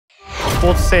ポ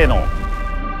ーツ性能、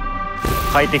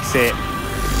快適性、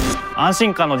安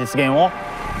心感の実現を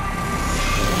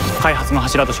開発の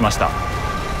柱としました。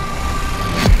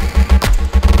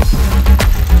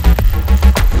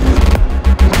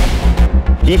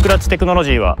Eクラッチテクノロ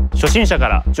ジーは初心者か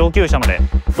ら上級者まで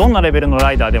どんなレベルの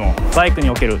ライダーでもバイクに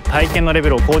おける体験のレベ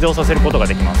ルを向上させることが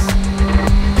できます。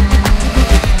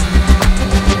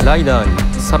ライダー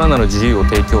にさらなる自由を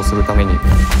提供するために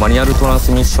マニュアルトラン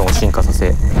スミッションを進化さ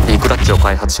せ Eクラッチを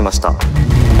開発しました。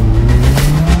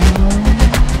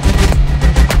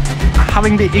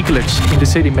Having the E clutch in the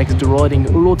city makes the riding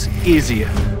a lot easier.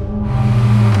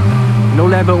 No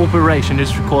lever operation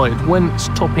is required when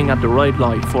stopping at the red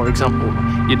light, for example.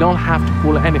 You don't have to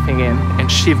pull anything in and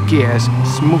shift gears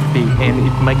smoothly, and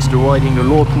it makes the riding a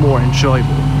lot more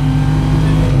enjoyable.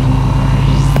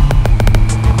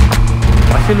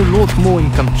 I feel a lot more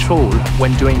in control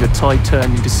when doing a tight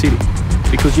turn in the city,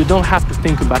 because you don't have to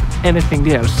think about anything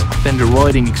else than the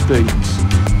riding experience.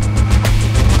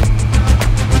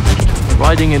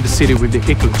 Riding in the city with the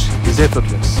E clutch is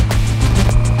effortless.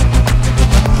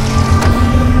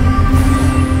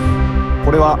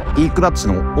 これは E クラッチ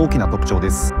の大きな特徴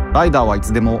です。ライダーはい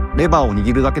つでもレバーを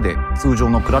握るだけで通常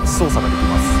のクラッチ操作ができ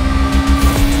ます。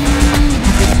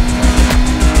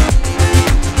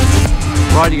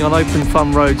Riding on open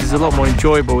fun roads is a lot more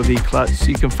enjoyable with E clutch, so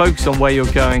you can focus on where you're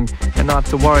going and not have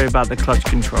to worry about the clutch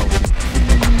control.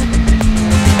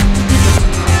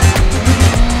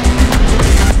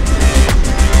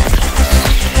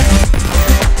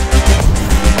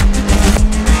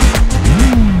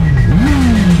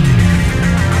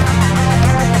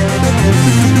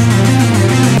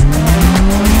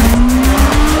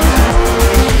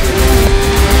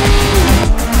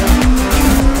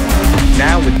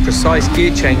 Precise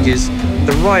gear changes,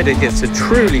 the rider gets a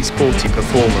truly sporty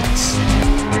performance.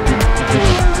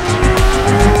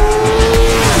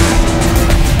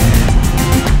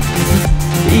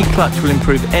 The E-clutch will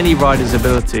improve any rider's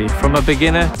ability, from a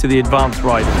beginner to the advanced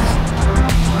riders.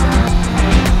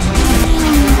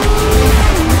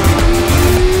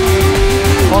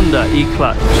 Honda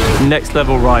E-clutch, next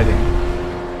level riding.